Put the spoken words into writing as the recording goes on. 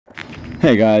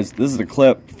Hey guys, this is a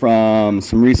clip from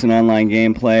some recent online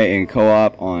gameplay in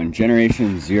co-op on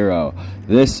Generation Zero.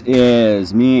 This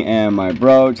is me and my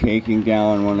bro taking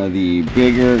down one of the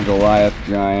bigger Goliath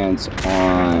giants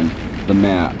on the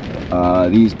map.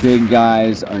 These big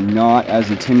guys are not as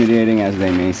intimidating as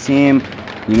they may seem.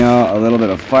 You know, a little bit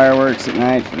of fireworks at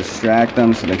night to distract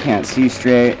them so they can't see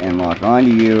straight and lock onto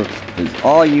you is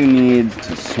all you need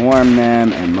to swarm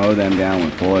them and mow them down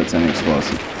with bullets and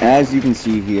explosives. As you can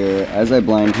see here, as I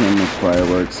blind him with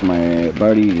fireworks, my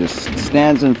buddy just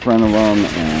stands in front of him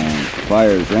and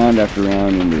fires round after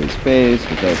round into his face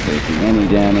without taking any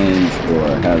damage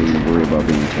or having to worry about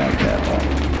being attacked at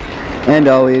all. And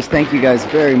always, thank you guys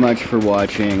very much for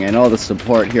watching and all the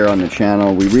support here on the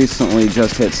channel. We recently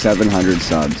just hit 700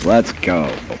 subs. Let's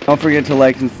go. Don't forget to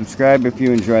like and subscribe if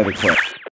you enjoy the clip.